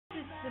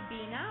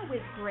with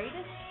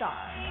Greatest Star.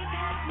 You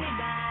pass me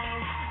by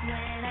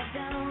when I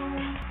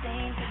don't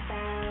think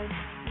about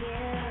you.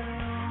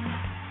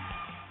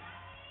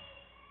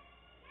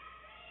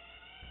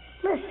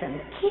 Listen,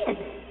 kid,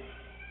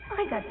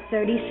 I got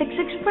 36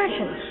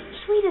 expressions,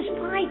 sweet as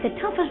pie to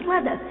tough as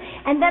leather,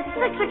 and that's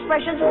 6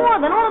 expressions more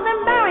than all of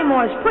them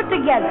Barrymores put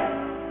together.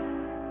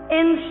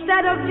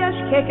 Instead of just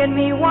kicking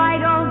me, why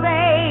don't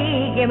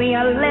they give me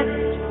a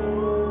lift?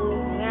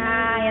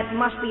 It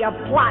must be a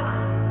plot,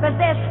 because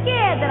they're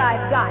scared that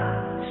I've got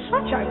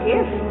such a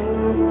gift.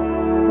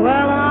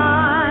 Well,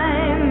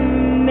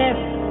 I'm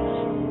miffed,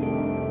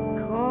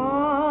 'cause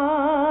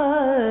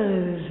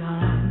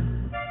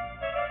I'm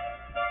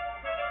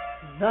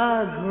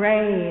the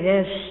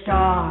greatest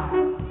star.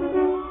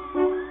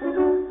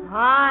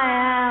 I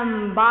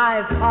am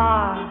by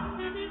far,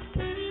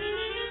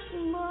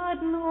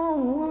 but no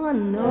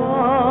one knows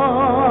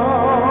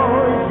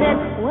it.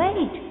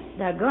 Wait,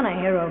 they're gonna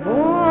hear a voice,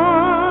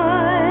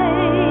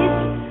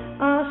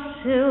 a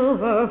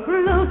silver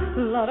flute,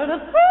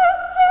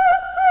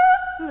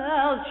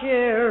 they'll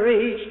cheer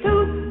each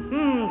toot.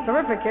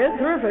 Terrific, kid,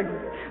 terrific.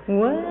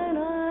 When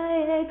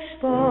I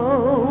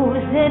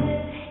expose it,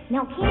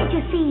 now can't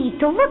you see,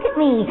 to look at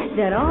me,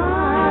 that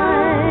I'm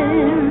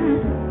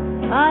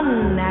a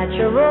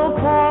natural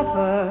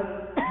cougher?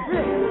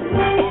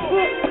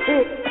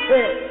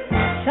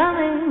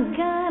 Something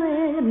got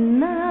it,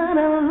 not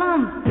a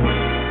lump.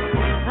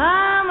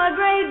 I'm a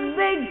great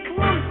big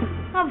clump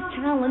of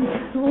talent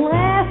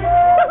left.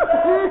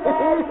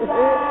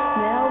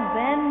 Now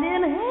bend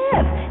in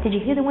half. Did you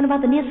hear the one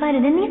about the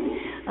nearsighted Indian?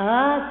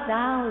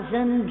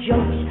 1,000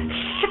 jokes.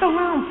 Stick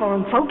around for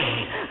 'em, folks.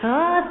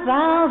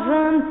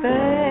 1,000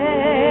 faces.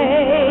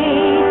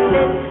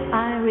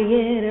 I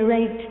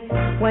reiterate,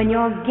 when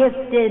you're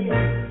gifted,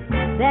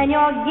 then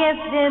you're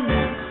gifted.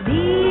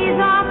 These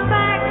are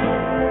facts.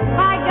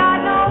 I got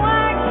no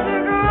axe to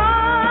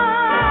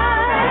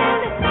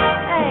grind.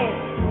 Hey,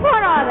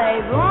 what are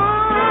they,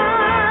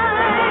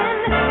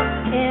 blind?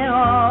 In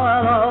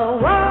all the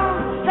world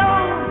so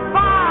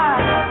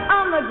far,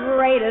 I'm the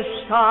greatest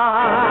star.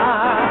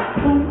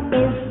 Who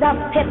is the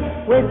pip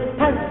with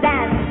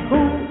pizzazz?